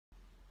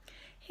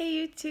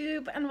Hey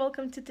YouTube, and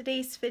welcome to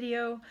today's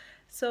video.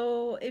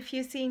 So if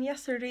you've seen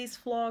yesterday's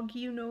vlog,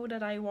 you know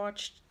that I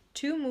watched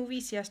two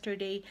movies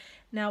yesterday.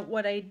 Now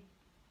what I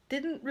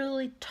didn't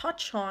really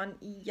touch on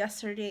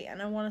yesterday and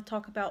I want to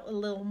talk about a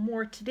little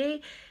more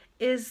today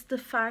is the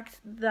fact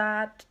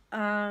that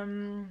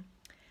I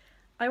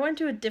went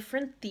to a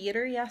different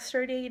theater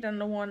yesterday than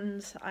the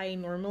ones I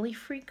normally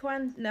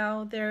frequent.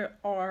 Now there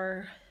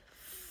are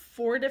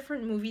four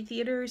different movie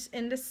theaters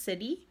in the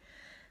city.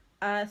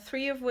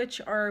 Three of which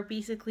are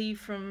basically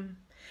from,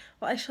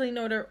 well, actually,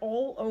 no, they're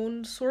all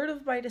owned sort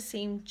of by the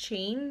same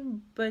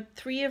chain, but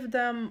three of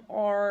them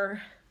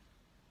are,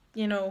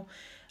 you know,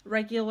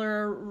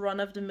 regular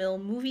run of the mill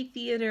movie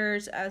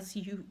theaters as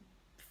you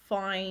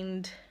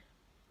find,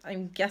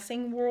 I'm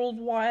guessing,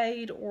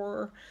 worldwide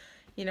or,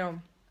 you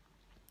know,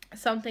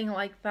 something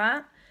like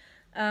that.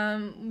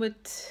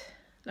 With,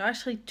 no,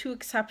 actually, two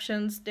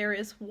exceptions. There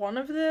is one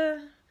of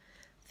the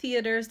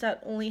theaters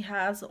that only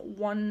has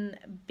one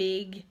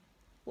big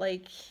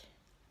like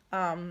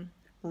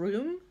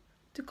room,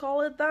 to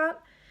call it that,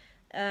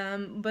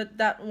 but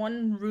that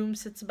one room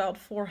sits about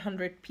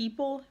 400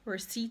 people, or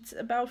seats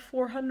about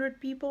 400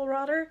 people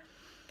rather,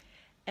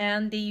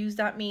 and they use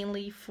that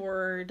mainly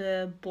for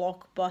the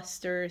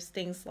blockbusters,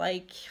 things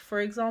like,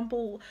 for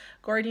example,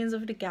 Guardians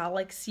of the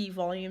Galaxy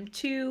Volume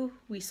 2,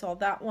 we saw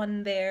that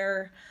one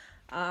there.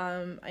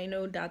 I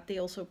know that they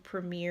also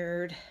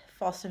premiered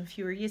Fast and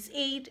Furious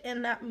 8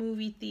 in that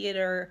movie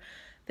theater,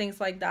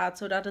 things like that.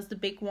 So that is the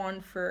big one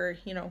for,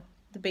 you know,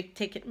 the big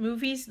ticket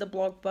movies, the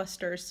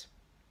blockbusters.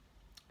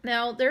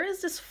 Now, there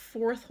is this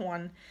fourth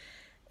one,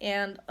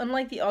 and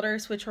unlike the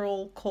others, which are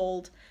all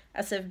called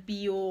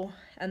SFBO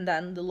and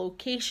then the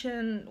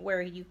location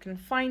where you can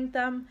find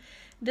them,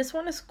 this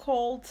one is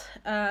called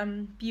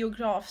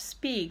Biograf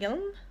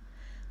spegeln,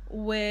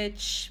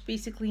 which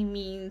basically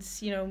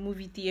means, you know,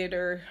 movie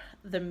theater,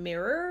 the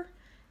mirror,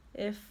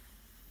 if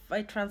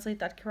I translate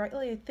that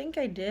correctly. I think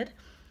I did.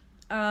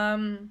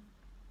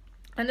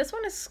 And this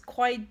one is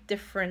quite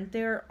different.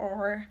 There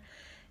are,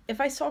 if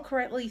I saw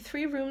correctly,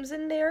 three rooms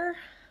in there.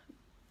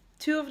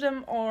 Two of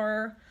them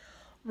are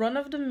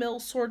run-of-the-mill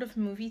sort of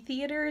movie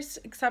theaters,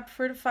 except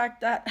for the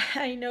fact that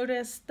I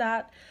noticed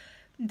that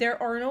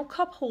there are no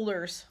cup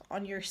holders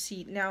on your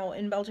seat. Now,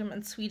 in Belgium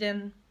and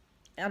Sweden,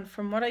 and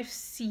from what I've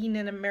seen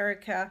in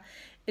America,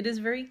 it is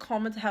very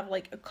common to have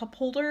like a cup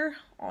holder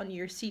on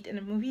your seat in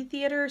a movie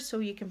theater so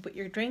you can put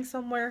your drink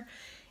somewhere.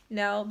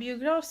 Now,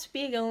 Biograf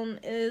spegeln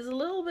is a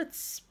little bit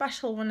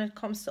special when it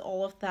comes to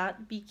all of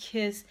that,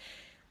 because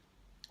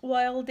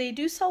while they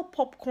do sell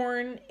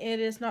popcorn, it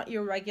is not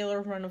your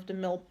regular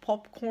run-of-the-mill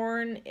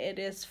popcorn. It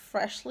is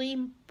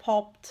freshly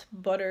popped,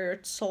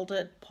 buttered,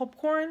 salted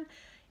popcorn.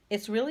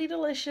 It's really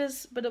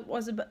delicious, but it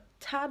was a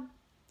tad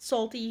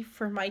salty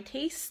for my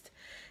taste.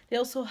 They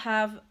also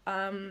have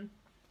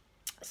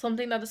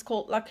something that is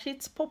called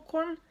lakritz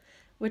popcorn,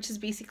 which is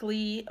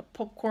basically a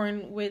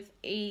popcorn with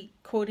a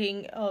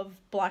coating of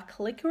black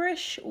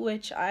licorice,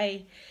 which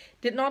I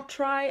did not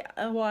try.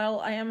 While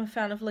I am a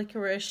fan of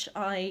licorice,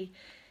 it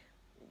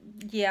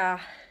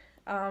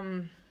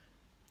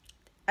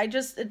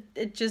just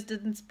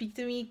didn't speak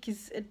to me,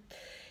 because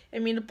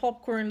the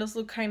popcorn does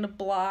look kind of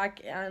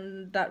black,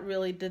 and that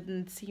really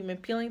didn't seem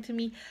appealing to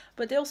me.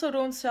 But they also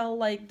don't sell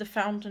like the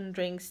fountain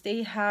drinks.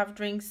 They have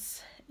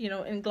drinks, you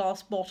know, in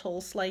glass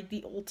bottles, like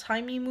the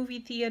old-timey movie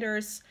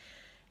theaters.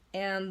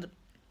 And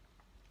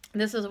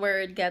this is where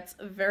it gets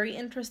very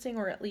interesting,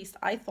 or at least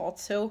I thought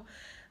so.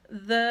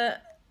 The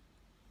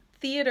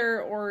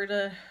theater, or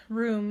the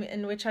room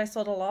in which I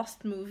saw the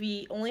last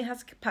movie, only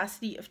has a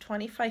capacity of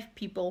 25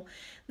 people.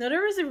 Now,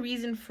 there is a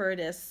reason for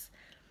this.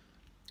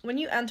 When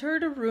you enter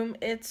the room,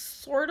 it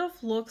sort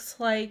of looks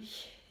like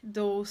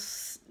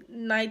those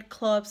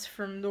nightclubs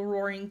from the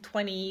roaring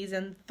 20s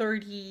and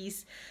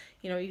 30s.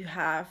 You know, you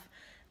have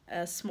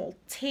a small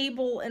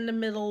table in the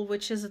middle,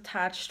 which is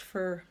attached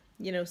for,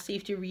 you know,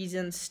 safety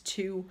reasons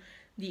to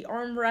the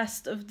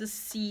armrest of the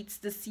seats.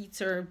 The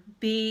seats are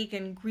big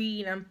and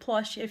green and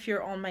plush. If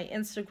you're on my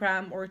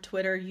Instagram or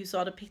Twitter, you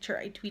saw the picture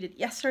I tweeted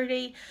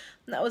yesterday.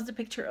 That was the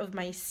picture of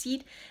my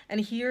seat. And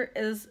here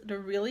is the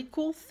really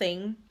cool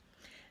thing.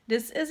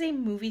 This is a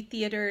movie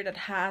theater that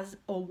has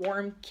a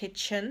warm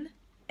kitchen,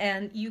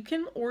 and you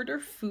can order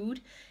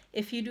food.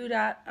 If you do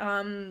that,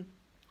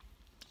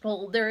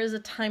 well, there is a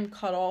time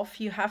cutoff.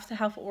 You have to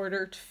have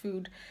ordered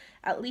food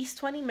at least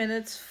 20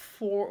 minutes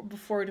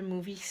before the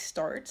movie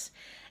starts,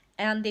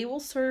 and they will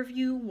serve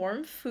you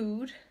warm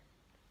food,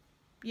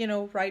 you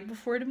know, right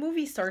before the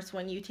movie starts.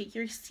 When you take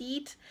your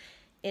seat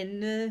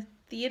in the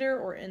theater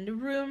or in the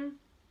room,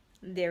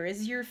 there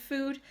is your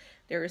food.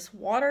 There is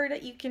water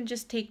that you can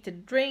just take to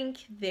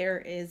drink. There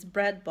is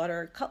bread,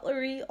 butter,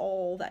 cutlery,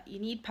 all that you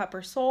need,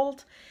 pepper,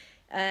 salt.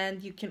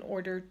 And you can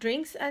order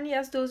drinks, and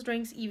yes, those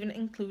drinks even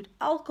include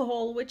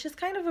alcohol, which is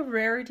kind of a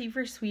rarity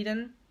for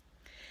Sweden.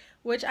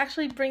 Which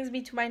actually brings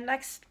me to my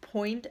next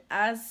point.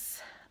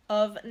 As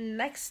of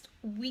next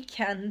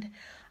weekend,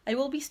 I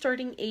will be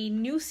starting a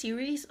new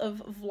series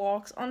of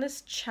vlogs on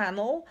this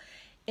channel,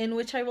 in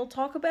which I will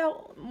talk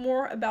about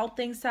more about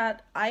things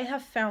that I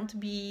have found to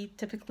be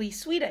typically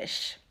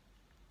Swedish.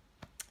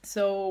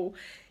 So,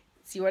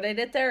 see what I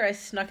did there? I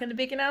snuck in a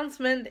big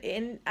announcement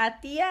in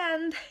at the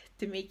end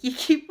to make you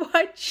keep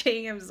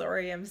watching. I'm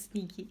sorry, I'm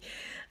sneaky.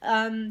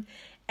 Um,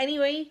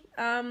 anyway,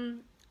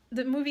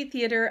 the movie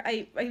theater,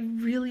 I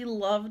really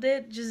loved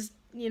it. Just,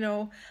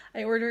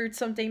 I ordered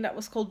something that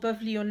was called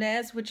Bœuf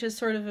Lyonnaise, which is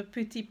sort of a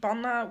petit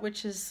panna,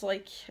 which is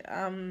like,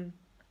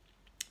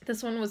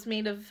 this one was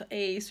made of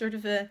a sort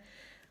of a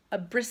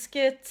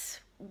brisket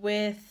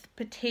with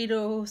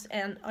potatoes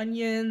and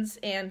onions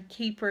and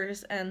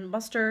capers and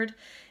mustard,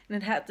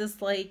 and it had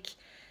this like,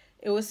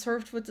 it was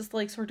served with this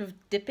like sort of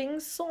dipping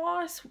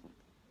sauce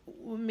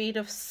made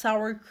of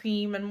sour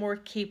cream and more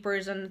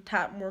capers and a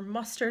tad more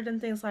mustard and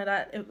things like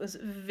that. It was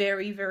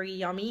very, very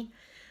yummy.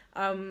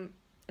 And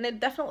it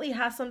definitely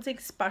has something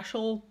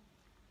special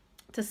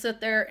to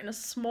sit there in a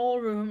small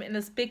room in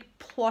this big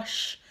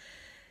plush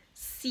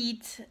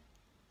seat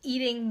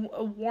eating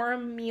a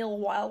warm meal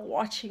while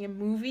watching a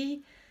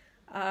movie.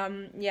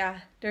 Yeah,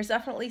 there's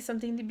definitely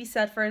something to be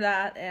said for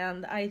that,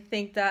 and I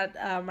think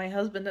that my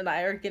husband and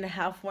I are gonna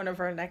have one of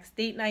our next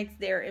date nights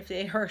there if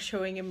they are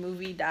showing a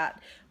movie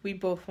that we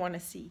both want to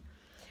see.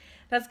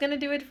 That's gonna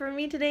do it for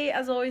me today.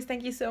 As always,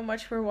 thank you so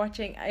much for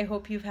watching. I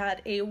hope you've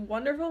had a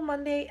wonderful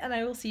Monday, and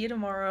I will see you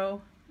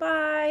tomorrow.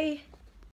 Bye!